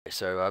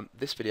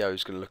This video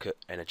is going to look at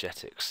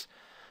energetics,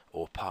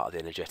 or part of the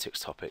energetics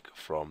topic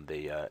from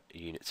the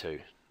Unit 2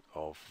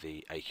 of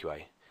the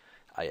AQA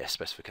AS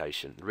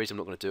specification. The reason I'm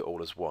not going to do it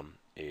all as one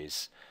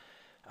is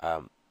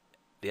the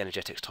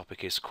energetics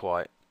topic is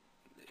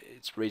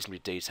it's reasonably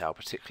detailed,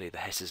 particularly the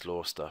Hess's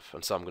law stuff,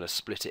 and so I'm going to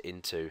split it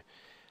into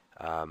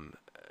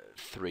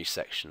three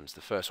sections.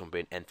 The first one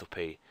being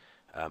enthalpy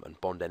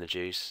and bond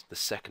energies, the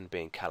second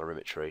being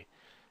calorimetry,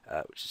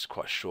 which is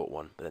quite a short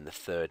one, but then the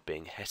third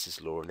being Hess's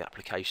law and the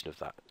application of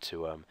that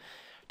to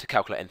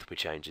calculate enthalpy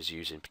changes,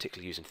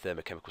 particularly using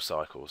thermochemical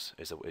cycles,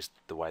 is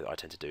the way that I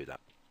tend to do that.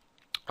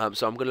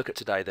 So I'm going to look at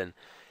today then,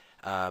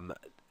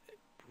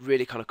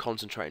 really kind of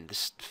concentrating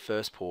this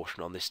first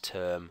portion on this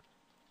term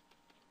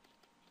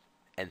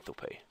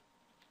enthalpy.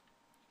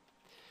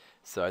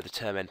 So the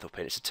term enthalpy,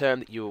 it's a term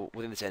that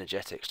within this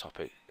energetics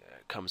topic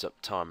comes up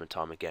time and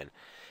time again,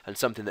 and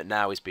something that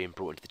now is being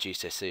brought into the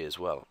GCSE as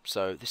well.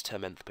 So this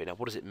term enthalpy, now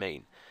what does it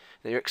mean?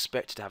 Now you're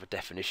expected to have a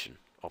definition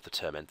of the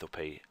term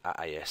enthalpy at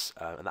AS,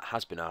 and that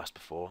has been asked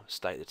before.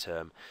 State the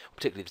term,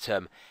 particularly the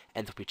term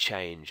enthalpy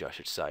change, I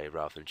should say,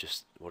 rather than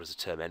just what does the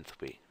term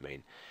enthalpy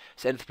mean.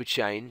 So enthalpy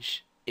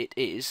change,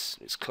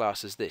 it's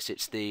classed as this.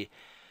 It's the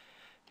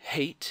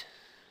heat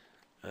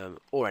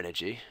or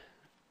energy.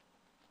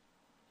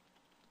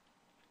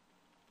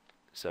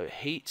 So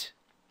heat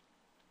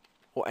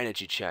or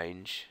energy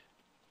change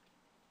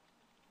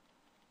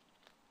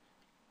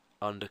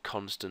under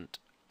constant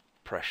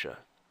pressure.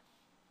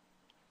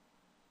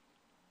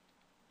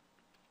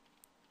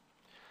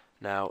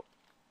 Now,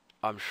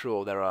 I'm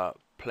sure there are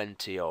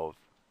plenty of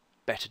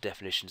better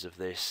definitions of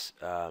this,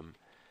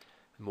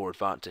 more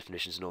advanced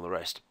definitions and all the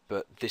rest,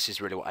 but this is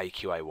really what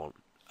AQA want,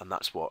 and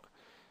that's what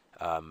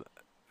I'm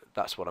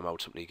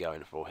ultimately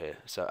going for here.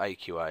 So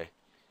AQA,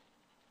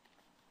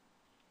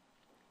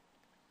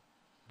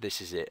 this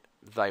is it.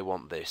 They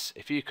want this.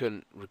 If you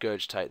can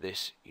regurgitate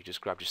this, you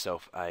just grab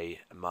yourself a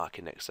mark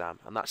in the exam,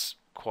 and that's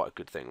quite a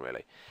good thing,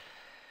 really.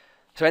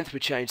 So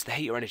enthalpy change, the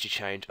heat or energy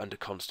change under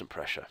constant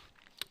pressure.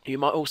 You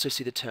might also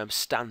see the term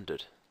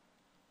standard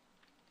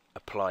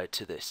applied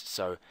to this.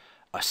 So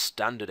a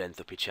standard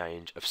enthalpy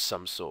change of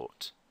some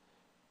sort.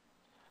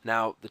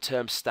 Now the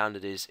term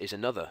standard is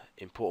another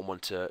important one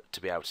to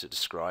be able to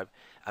describe,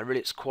 and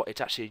really it's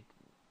actually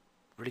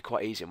really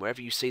quite easy. And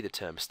wherever you see the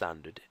term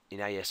standard in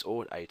AS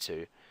or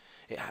A2,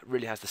 it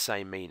really has the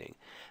same meaning.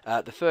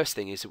 The first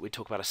thing is that we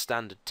talk about a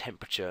standard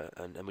temperature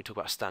and we talk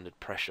about a standard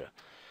pressure.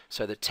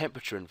 So the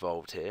temperature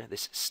involved here,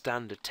 this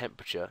standard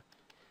temperature,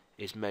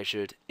 is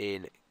measured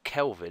in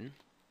Kelvin,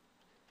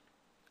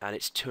 and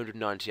it's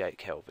 298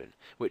 Kelvin,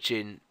 which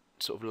in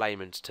sort of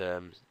layman's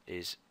terms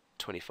is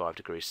 25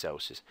 degrees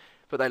Celsius.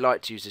 But they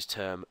like to use this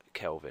term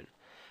Kelvin.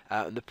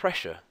 And the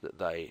pressure that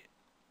they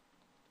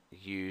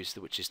use,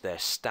 which is their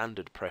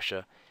standard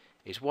pressure,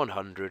 is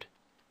 100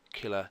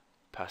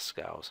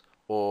 kilopascals,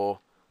 or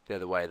the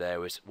other way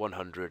there is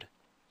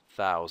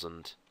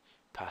 100,000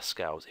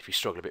 pascals if you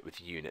struggle a bit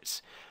with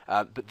units.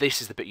 But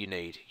this is the bit you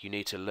need. You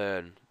need to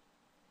learn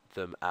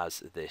them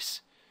as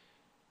this.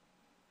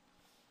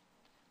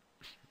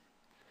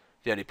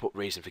 The only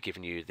reason for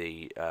giving you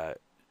the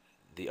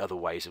other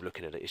ways of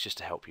looking at it is just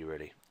to help you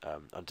really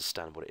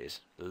understand what it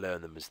is.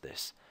 Learn them as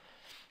this.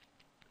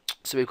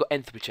 So we've got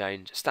enthalpy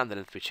change, standard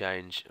enthalpy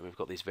change, and we've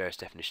got these various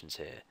definitions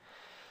here.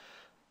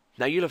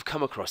 Now you'll have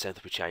come across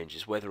enthalpy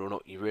changes, whether or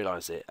not you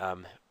realise it,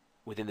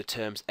 within the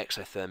terms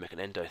exothermic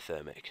and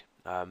endothermic.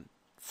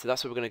 So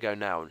that's where we're going to go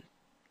now.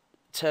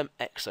 Term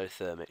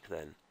exothermic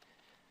then.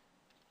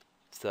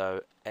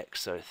 So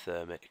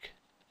exothermic,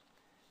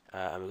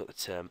 and we've got the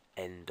term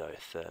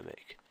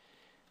endothermic.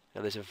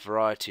 Now there's a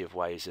variety of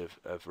ways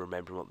of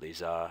remembering what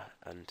these are,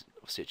 and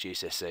obviously at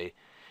GCSE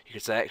you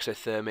could say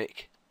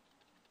exothermic,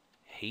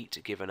 heat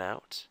given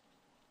out,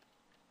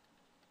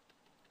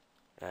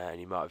 and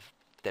you might have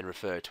then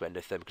referred to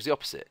endothermic as the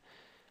opposite,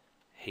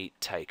 heat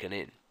taken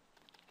in.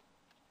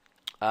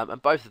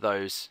 And both of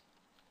those,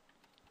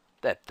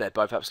 they're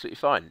both absolutely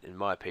fine in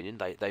my opinion.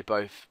 They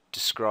both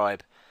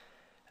describe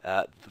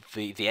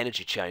the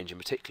energy change in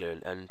particular,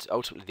 and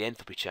ultimately the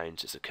enthalpy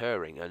change that's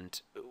occurring,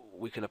 and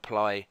we can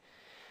apply,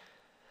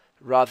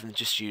 rather than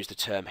just use the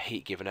term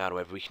heat given out or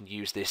whatever, we can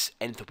use this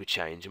enthalpy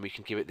change and we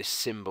can give it this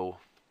symbol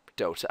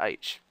delta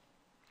H,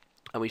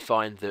 and we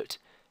find that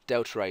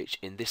delta H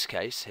in this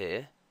case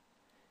here,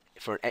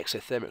 for an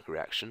exothermic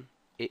reaction,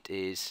 it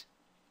is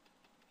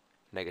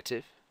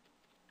negative,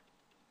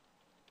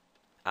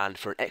 and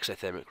for an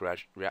exothermic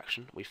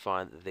reaction we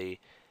find that the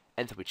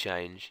enthalpy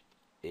change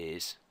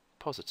is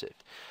positive.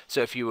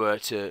 So if you were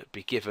to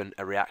be given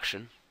a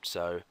reaction,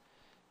 so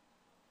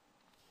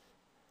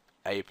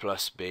A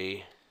plus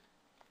B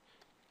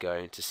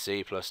going to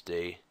C plus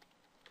D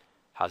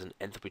has an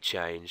enthalpy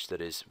change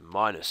that is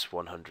minus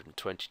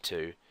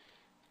 122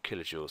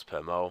 kilojoules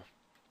per mole,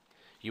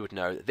 you would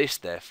know that this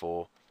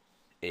therefore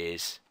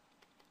is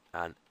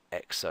an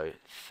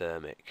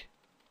exothermic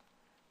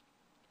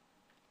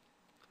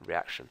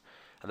reaction.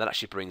 And that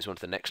actually brings on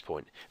to the next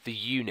point, the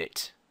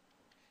unit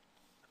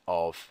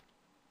of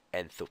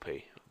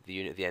enthalpy, the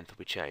unit of the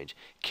enthalpy change,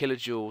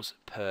 kilojoules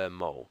per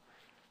mole.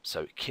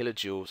 So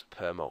kilojoules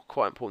per mole.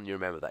 Quite important you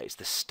remember that. It's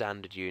the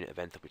standard unit of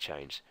enthalpy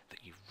change that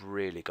you've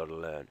really got to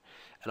learn.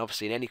 And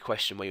obviously in any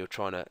question where you're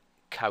trying to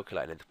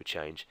calculate an enthalpy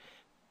change,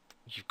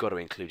 you've got to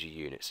include your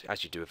units,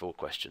 as you do with all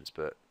questions,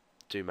 but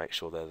do make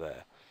sure they're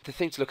there. The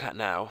thing to look at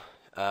now,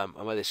 and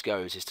where this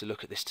goes, is to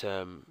look at this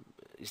term,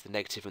 is the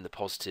negative and the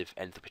positive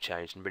enthalpy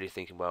change, and really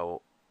thinking,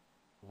 well,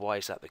 why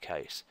is that the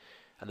case?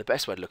 And the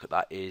best way to look at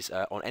that is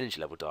on energy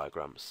level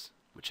diagrams,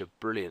 which are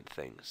brilliant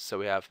things. So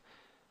we have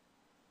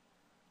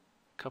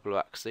a couple of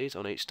axes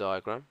on each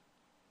diagram.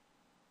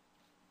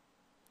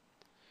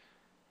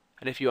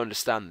 And if you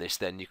understand this,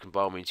 then you can,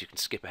 by all means, you can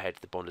skip ahead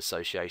to the bond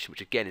association,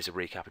 which again is a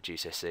recap of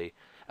GCSE.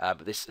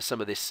 But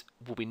some of this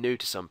will be new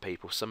to some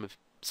people. Some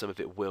of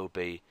it will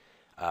be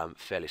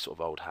fairly sort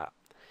of old hat.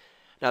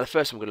 Now, the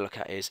first one we're going to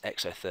look at is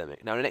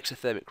exothermic. Now, in an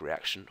exothermic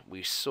reaction,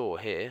 we saw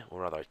here,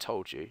 or rather, I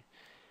told you,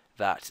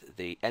 that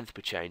the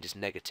enthalpy change is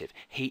negative.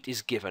 Heat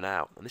is given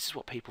out, and this is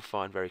what people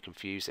find very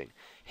confusing.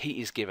 Heat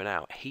is given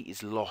out. Heat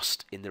is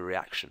lost in the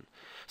reaction.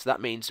 So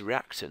that means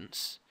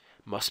reactants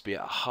must be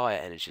at a higher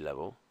energy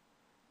level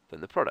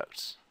than the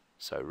products.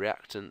 So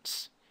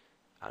reactants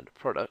and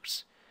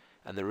products,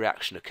 and the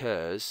reaction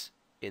occurs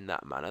in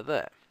that manner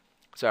there.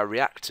 So our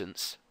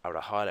reactants are at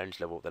a higher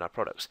energy level than our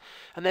products,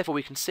 and therefore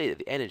we can see that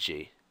the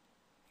energy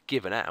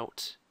given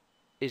out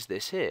is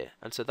this here,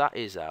 and so that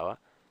is our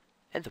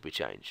enthalpy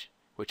change,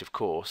 which of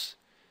course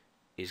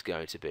is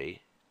going to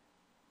be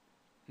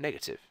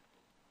negative.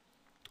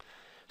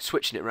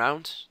 Switching it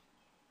round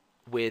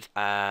with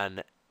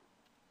an,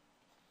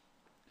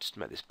 just to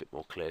make this a bit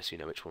more clear so you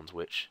know which one's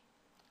which,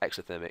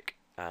 exothermic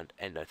and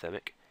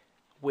endothermic.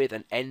 With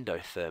an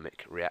endothermic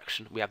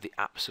reaction, we have the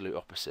absolute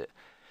opposite.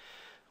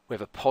 We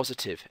have a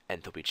positive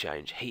enthalpy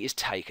change. Heat is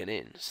taken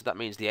in, so that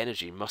means the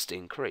energy must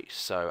increase.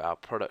 So our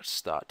products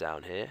start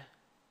down here.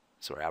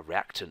 Sorry, our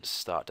reactants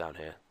start down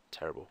here.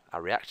 Terrible.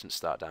 Our reactants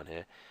start down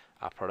here.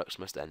 Our products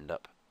must end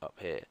up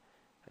here.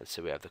 And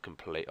so we have the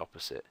complete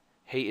opposite.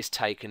 Heat is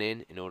taken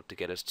in order to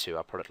get us to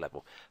our product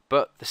level.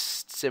 But the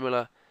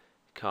similar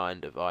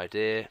kind of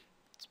idea,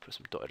 let's put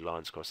some dotted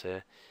lines across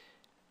here.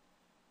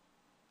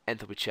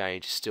 Enthalpy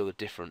change is still the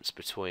difference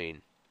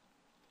between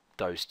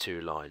those two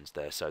lines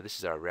there. So this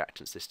is our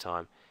reactants this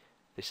time,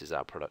 this is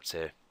our products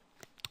here.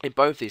 In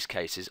both these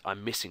cases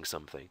I'm missing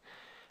something,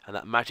 and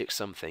that magic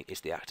something is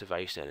the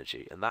activation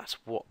energy, and that's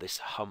what this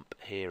hump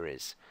here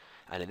is.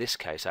 And in this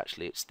case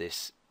actually it's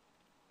this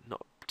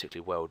not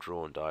particularly well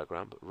drawn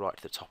diagram, but right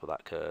to the top of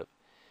that curve,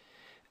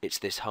 it's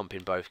this hump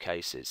in both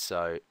cases.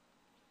 So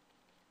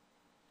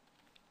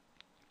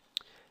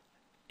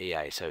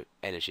EA, so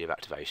energy of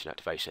activation,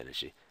 activation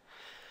energy.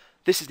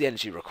 This is the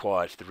energy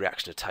required for the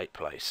reaction to take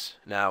place.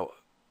 Now,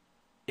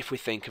 if we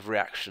think of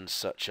reactions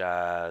such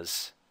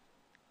as,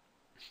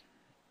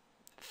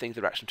 think of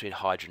the reaction between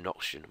hydrogen and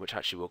oxygen, which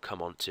actually we'll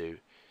come on to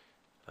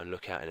and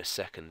look at in a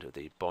second, of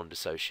the bond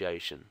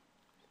dissociation.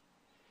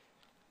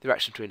 The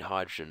reaction between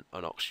hydrogen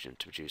and oxygen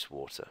to produce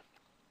water.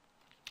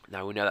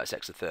 Now we know that's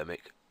exothermic.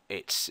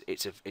 It's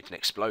an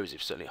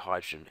explosive. Certainly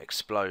hydrogen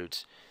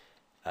explodes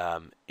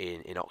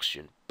in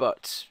oxygen,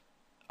 but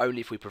only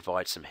if we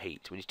provide some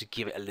heat. We need to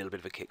give it a little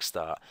bit of a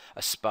kickstart,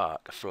 a spark,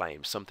 a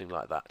flame, something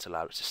like that to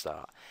allow it to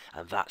start.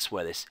 And that's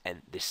where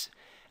this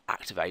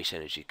activation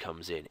energy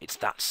comes in. It's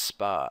that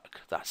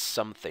spark, that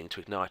something to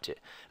ignite it.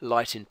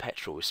 Light in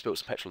petrol. We spilled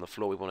some petrol on the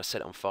floor, we want to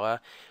set it on fire.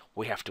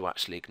 We have to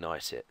actually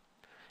ignite it.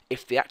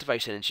 If the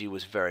activation energy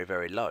was very,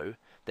 very low,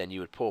 then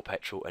you would pour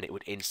petrol and it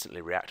would instantly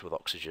react with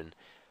oxygen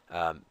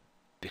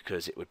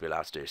because it would be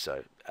allowed to do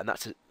so. And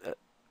that's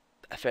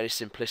a fairly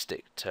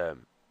simplistic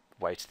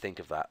way to think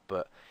of that,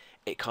 but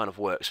it kind of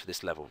works for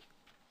this level.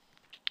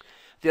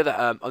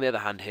 On the other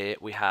hand here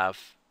we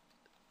have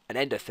an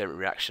endothermic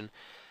reaction.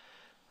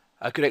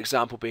 A good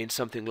example being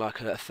something like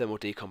a thermal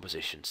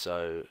decomposition.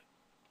 So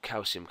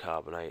calcium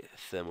carbonate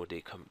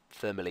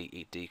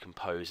thermally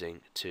decomposing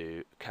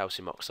to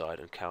calcium oxide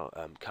and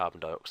carbon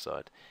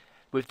dioxide.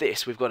 With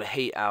this we've got to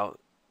heat our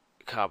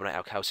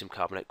calcium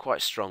carbonate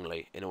quite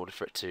strongly in order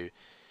for it to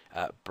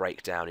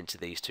break down into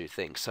these two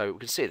things. So we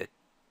can see that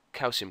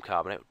calcium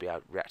carbonate would be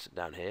our reactant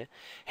down here.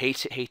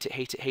 Heat it, heat it,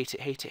 heat it, heat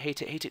it, heat it,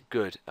 heat it, heat it,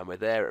 good. And we're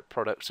there at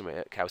products and we're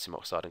at calcium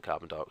oxide and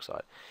carbon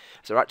dioxide.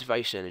 So our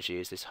activation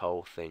energy is this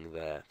whole thing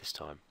there this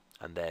time.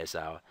 And there's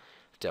our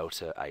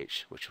delta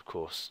H, which of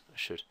course I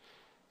should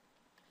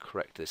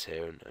correct this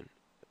here and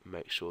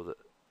make sure that,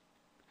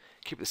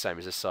 keep it the same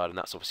as this side, and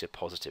that's obviously a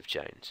positive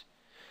change.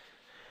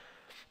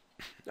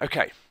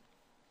 Okay,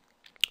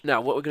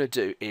 now what we're going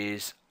to do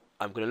is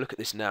I'm going to look at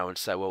this now and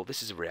say, well,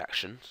 this is a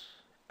reaction.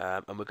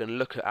 And we're going to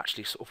look at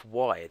actually sort of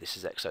why this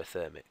is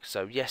exothermic.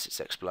 So yes, it's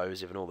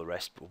explosive and all the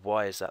rest, but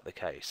why is that the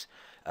case?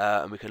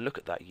 And we can look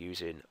at that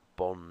using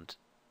bond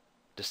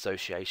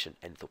dissociation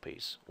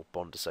enthalpies, or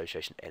bond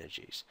dissociation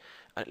energies.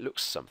 And it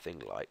looks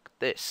something like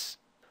this.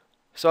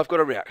 So I've got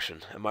a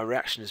reaction, and my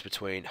reaction is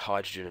between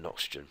hydrogen and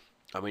oxygen.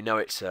 And we know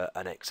it's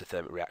an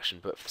exothermic reaction,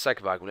 but for the sake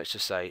of argument, let's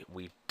just say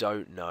we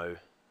don't know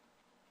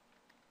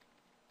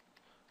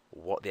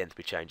what the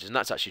enthalpy change is, and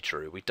that's actually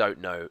true. We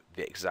don't know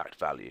the exact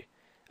value,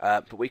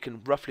 but we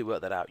can roughly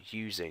work that out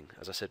using,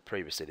 as I said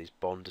previously, these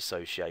bond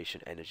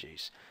dissociation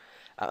energies.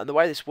 And the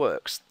way this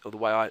works, or the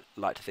way I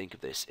like to think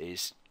of this,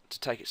 is to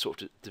take it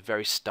sort of to the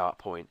very start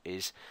point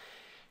is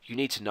you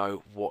need to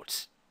know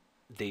what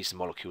these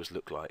molecules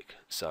look like,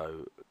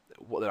 so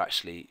what they're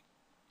actually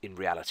in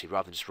reality,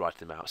 rather than just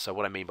writing them out. So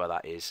what I mean by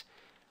that is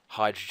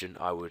hydrogen,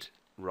 I would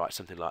write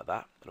something like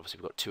that, and obviously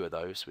we've got two of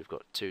those. We've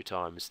got 2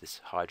 times this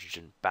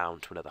hydrogen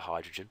bound to another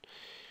hydrogen.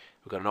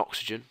 We've got an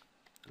oxygen,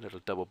 a little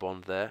double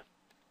bond there,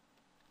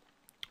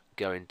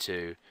 going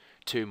to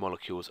 2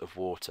 molecules of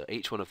water,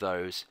 each one of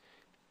those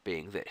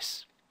being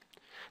this.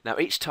 Now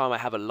each time I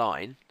have a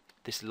line,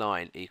 this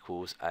line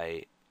equals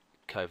a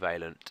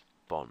covalent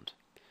bond.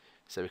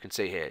 So we can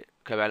see here,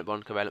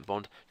 covalent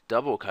bond,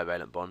 double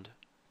covalent bond,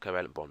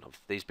 of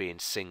these being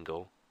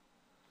single,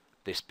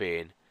 this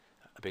being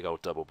a big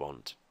old double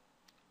bond.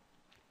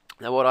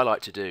 Now what I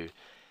like to do,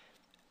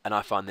 and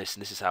I find this,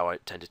 and this is how I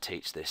tend to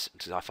teach this,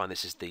 because I find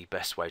this is the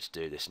best way to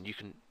do this, and you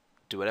can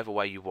do whatever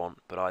way you want,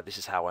 but this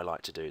is how I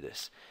like to do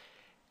this.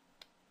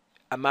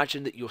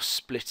 Imagine that you're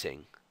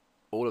splitting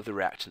all of the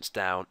reactants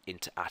down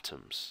into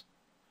atoms.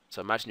 So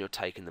imagine you're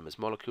taking them as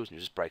molecules and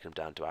you're just breaking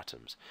them down to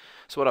atoms.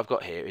 So what I've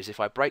got here is if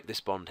I break this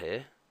bond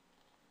here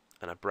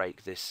and I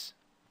break this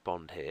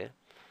bond here,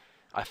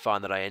 I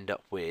find that I end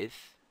up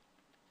with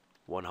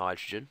 1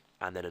 hydrogen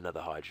and then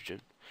another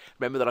hydrogen.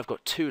 Remember that I've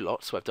got 2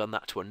 lots, so I've done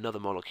that to another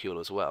molecule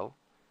as well.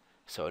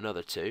 So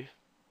another 2.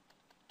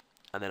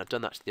 And then I've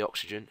done that to the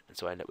oxygen, and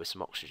so I end up with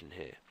some oxygen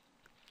here.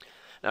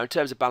 Now in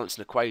terms of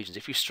balancing equations,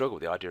 if you struggle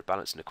with the idea of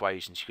balancing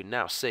equations, you can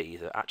now see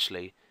that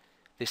actually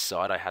this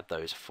side I had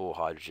those 4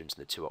 hydrogens and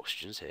the 2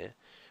 oxygens here.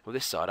 Well,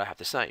 this side I have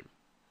the same.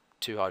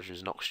 2 hydrogens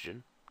and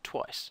oxygen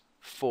twice.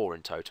 4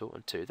 in total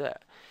and 2 there.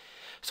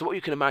 So what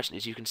you can imagine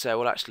is you can say,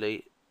 well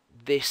actually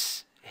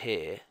this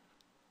here,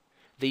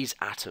 these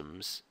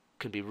atoms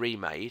can be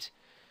remade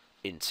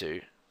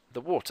into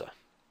the water.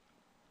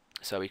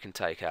 So we can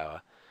take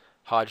our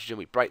hydrogen,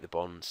 we break the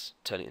bonds,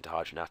 turn it into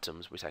hydrogen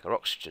atoms. We take our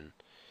oxygen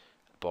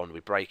bond, we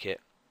break it,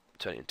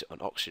 turn it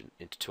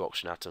into 2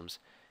 oxygen atoms,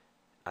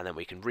 and then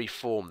we can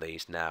reform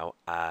these now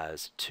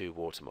as 2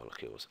 water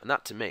molecules. And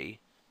that to me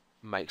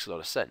makes a lot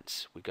of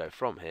sense. We go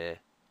from here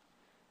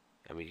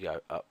and we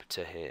go up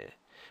to here.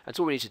 And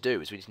so all we need to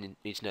do is we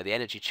need to know the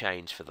energy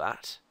change for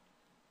that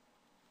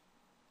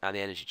and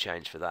the energy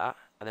change for that,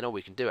 and then all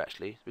we can do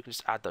actually, we can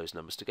just add those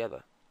numbers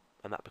together,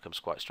 and that becomes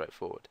quite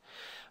straightforward.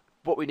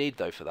 What we need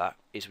though for that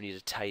is we need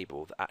a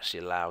table that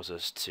actually allows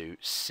us to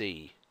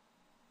see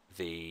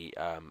the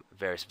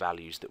various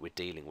values that we're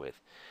dealing with,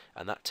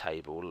 and that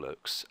table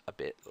looks a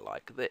bit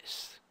like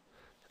this.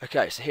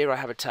 Okay, so here I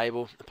have a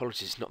table.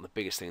 Apologies, it's not the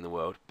biggest thing in the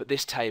world, but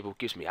this table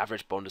gives me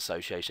average bond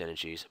association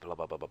energies, blah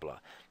blah blah blah blah.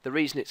 The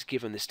reason it's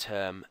given this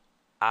term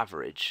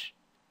average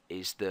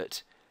is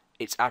that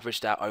it's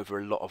averaged out over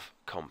a lot of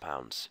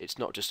compounds. It's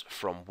not just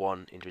from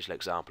one individual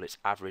example, it's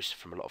averaged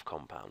from a lot of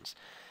compounds.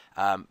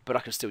 But I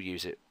can still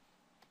use it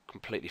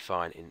completely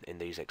fine in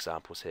these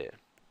examples here.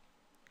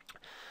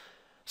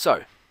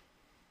 So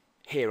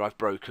here I've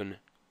broken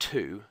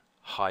 2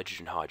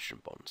 hydrogen-hydrogen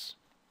bonds.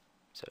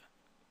 So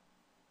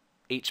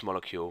each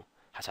molecule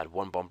has had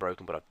 1 bond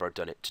broken, but I've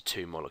done it to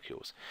 2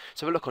 molecules.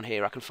 So if I look on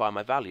here, I can find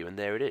my value, and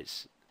there it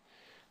is.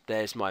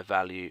 There's my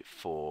value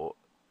for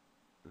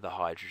the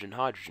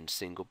hydrogen-hydrogen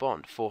single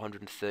bond,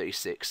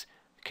 436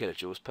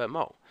 kilojoules per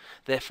mole.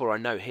 Therefore I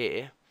know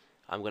here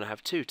I'm going to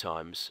have 2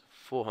 times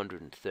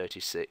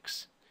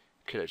 436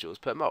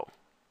 kilojoules per mole.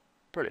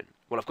 Brilliant.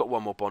 Well, I've got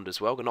 1 more bond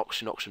as well, an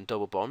oxygen-oxygen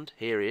double bond.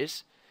 Here he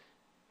is,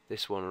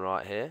 this one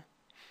right here,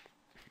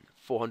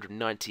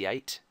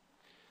 498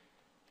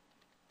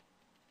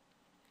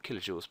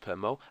 kilojoules per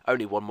mole.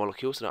 Only 1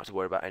 molecule, so I don't have to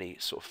worry about any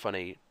sort of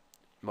funny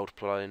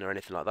multiplying or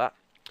anything like that.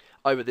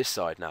 Over this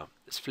side now,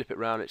 let's flip it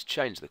round, let's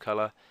change the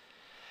colour.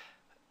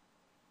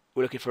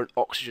 We're looking for an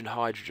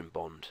oxygen-hydrogen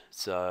bond,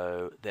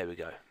 so there we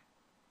go,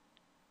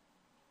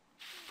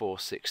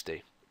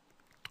 460.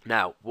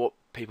 Now, what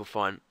people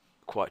find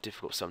quite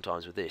difficult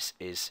sometimes with this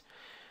is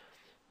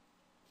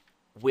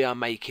we are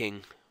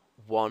making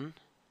 1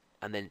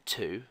 and then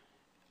 2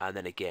 and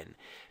then again.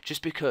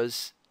 Just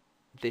because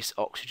this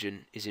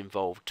oxygen is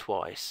involved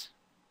twice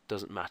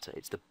doesn't matter.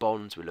 It's the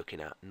bonds we're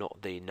looking at,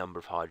 not the number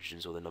of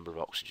hydrogens or the number of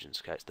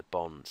oxygens. Okay, it's the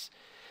bonds.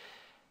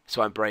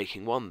 So I'm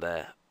breaking 1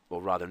 there,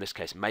 or rather in this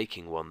case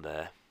making 1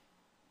 there,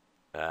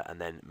 and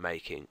then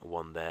making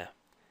 1 there,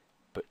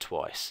 but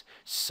twice.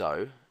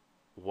 So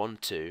 1,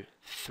 2,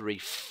 3,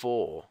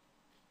 4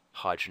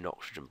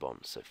 hydrogen-oxygen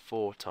bonds. So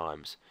 4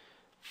 times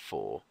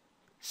 4,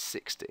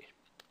 60.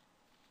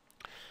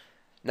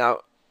 Now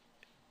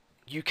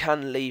you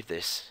can leave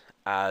this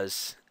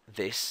as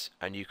this,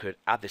 and you could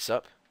add this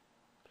up,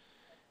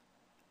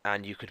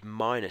 and you could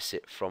minus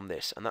it from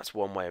this, and that's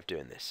one way of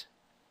doing this.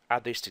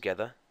 Add these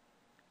together,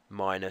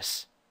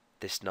 minus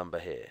this number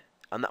here,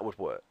 and that would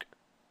work.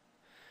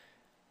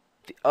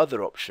 The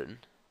other option,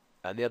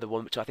 and the other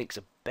one which I think is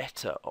a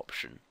better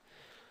option,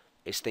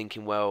 is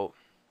thinking, well,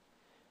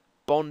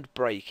 bond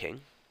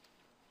breaking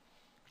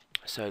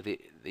So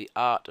the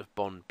art of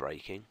bond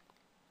breaking.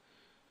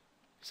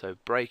 So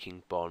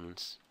breaking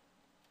bonds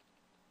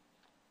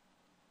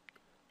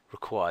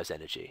requires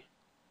energy.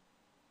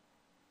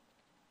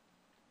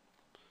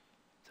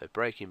 So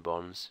breaking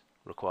bonds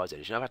requires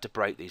energy. Now I've had to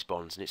break these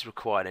bonds and it's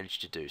required energy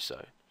to do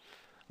so.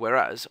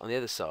 Whereas on the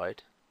other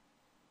side,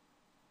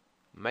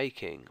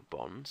 making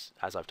bonds,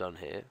 as I've done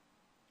here,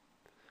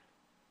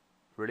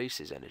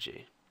 releases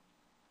energy.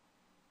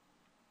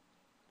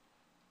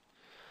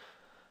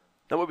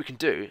 Now what we can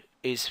do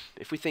is,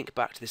 if we think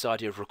back to this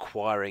idea of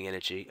requiring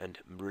energy and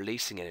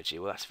releasing energy,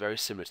 well, that's very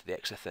similar to the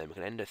exothermic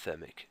and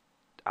endothermic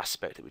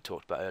aspect that we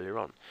talked about earlier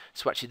on.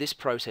 So actually this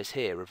process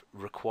here of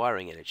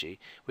requiring energy,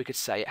 we could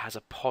say it has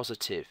a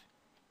positive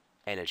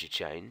energy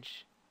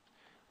change,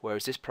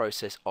 whereas this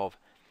process of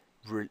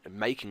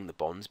making the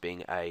bonds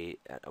being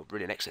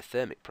really an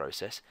exothermic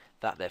process,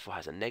 that therefore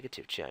has a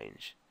negative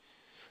change.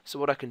 So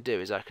what I can do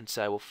is I can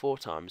say, well, 4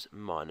 times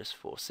minus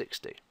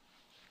 460.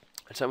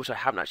 And something which I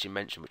haven't actually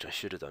mentioned, which I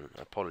should have done,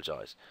 I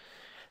apologise.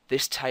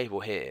 This table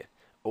here,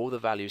 all the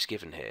values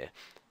given here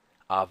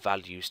are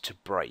values to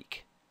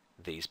break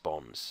these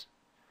bonds.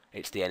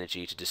 It's the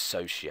energy to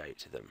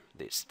dissociate them.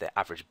 It's the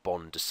average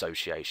bond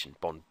dissociation,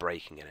 bond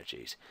breaking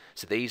energies.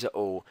 So these are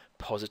all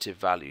positive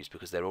values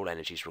because they're all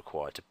energies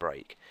required to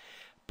break.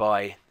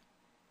 By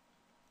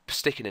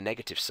sticking a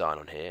negative sign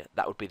on here,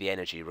 that would be the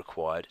energy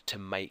required to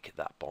make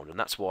that bond, and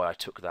that's why I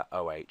took that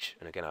OH,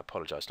 and again I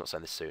apologise for not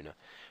saying this sooner,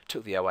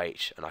 took the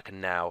OH and I can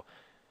now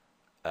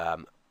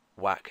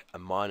whack a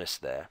minus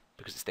there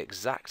because it's the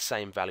exact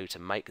same value to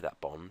make that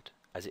bond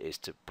as it is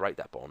to break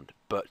that bond,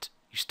 but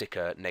you stick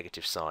a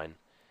negative sign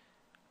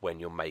when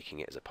you're making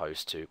it as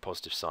opposed to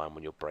positive sign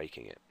when you're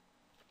breaking it.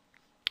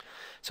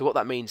 So what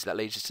that means, that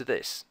leads us to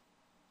this.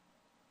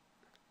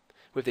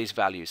 With these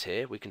values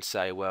here we can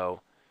say,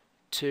 well,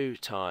 2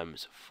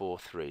 times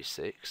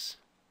 436,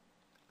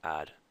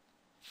 add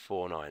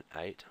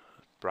 498,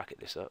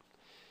 bracket this up,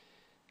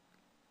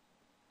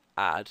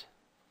 add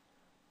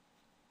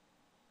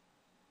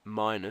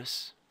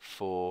minus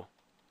 4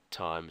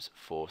 times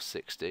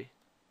 460,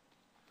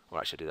 or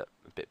actually I do that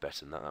a bit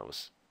better than that, that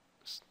was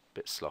a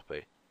bit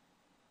sloppy,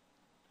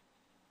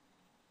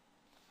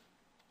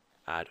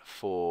 add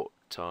 4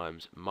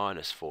 times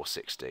minus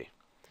 460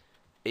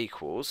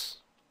 equals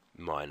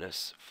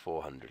minus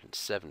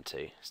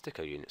 470, stick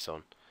our units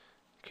on,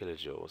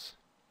 kilojoules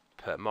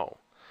per mole.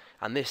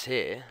 And this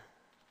here,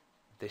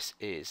 this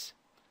is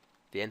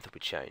the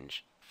enthalpy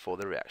change for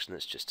the reaction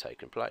that's just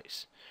taken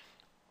place.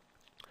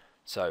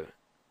 So,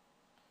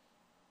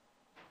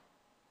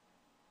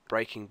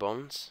 breaking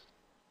bonds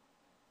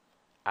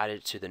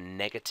added to the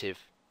negative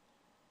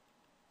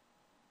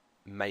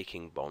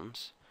making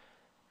bonds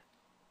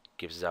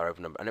gives us our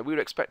over number, and we would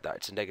expect that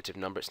it's a negative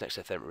number, it's an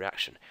exothermic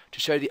reaction.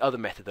 To show the other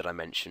method that I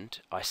mentioned,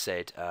 I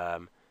said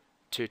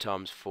 2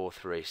 times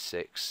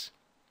 436,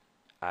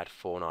 add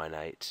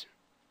 498,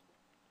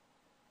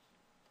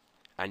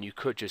 and you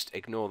could just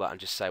ignore that and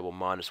just say, well,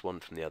 minus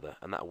 1 from the other,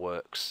 and that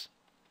works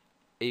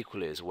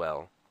equally as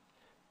well,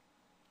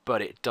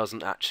 but it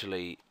doesn't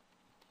actually,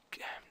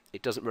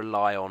 it doesn't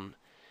rely on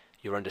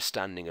your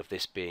understanding of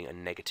this being a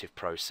negative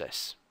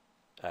process.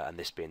 And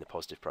this being the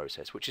positive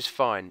process, which is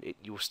fine.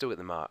 You will still get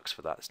the marks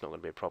for that. It's not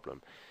going to be a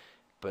problem.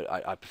 But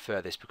I prefer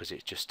this because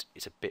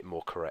it's a bit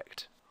more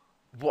correct.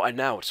 What I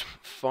now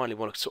finally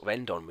want to sort of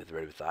end on with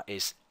that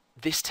is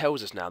this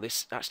tells us now.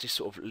 This actually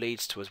sort of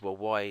leads to us. Well,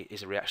 why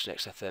is a reaction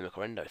exothermic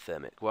or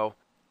endothermic? Well,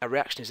 a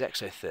reaction is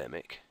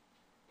exothermic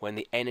when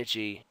the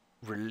energy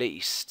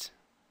released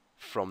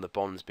from the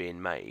bonds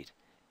being made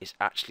is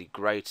actually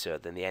greater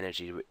than the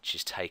energy which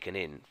is taken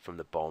in from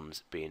the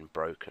bonds being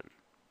broken.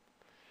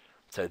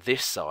 So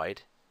this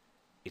side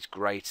is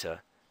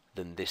greater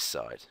than this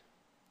side.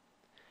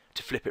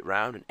 To flip it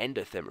round, an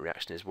endothermic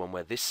reaction is one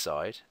where this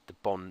side, the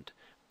bond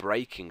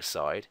breaking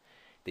side,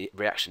 the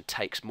reaction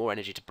takes more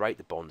energy to break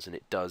the bonds than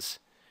it does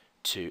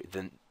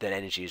than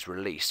energy is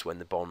released when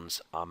the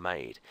bonds are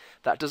made.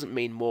 That doesn't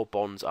mean more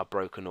bonds are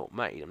broken or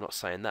made. I'm not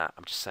saying that.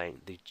 I'm just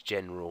saying the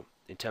general,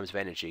 in terms of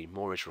energy,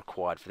 more is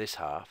required for this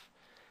half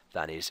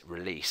than is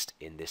released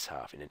in this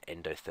half in an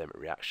endothermic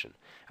reaction,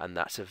 and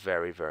that's a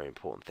very, very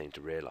important thing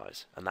to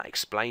realise, and that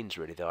explains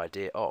really the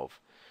idea of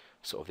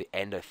sort of the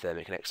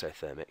endothermic and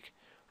exothermic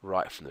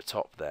right from the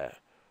top there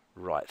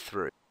right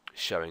through,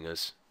 showing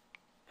us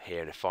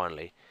here and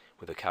finally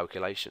with a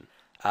calculation,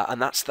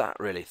 and that's that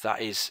really.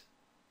 That is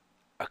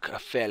a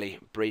fairly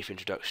brief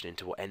introduction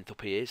into what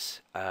enthalpy is,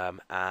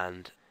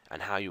 and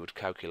how you would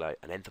calculate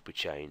an enthalpy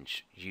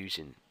change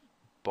using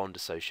bond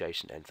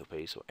dissociation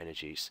enthalpies or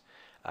energies,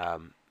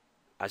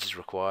 as is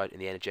required in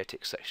the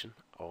energetics section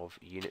of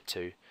Unit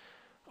 2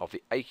 of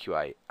the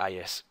AQA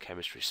AS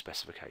Chemistry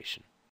specification.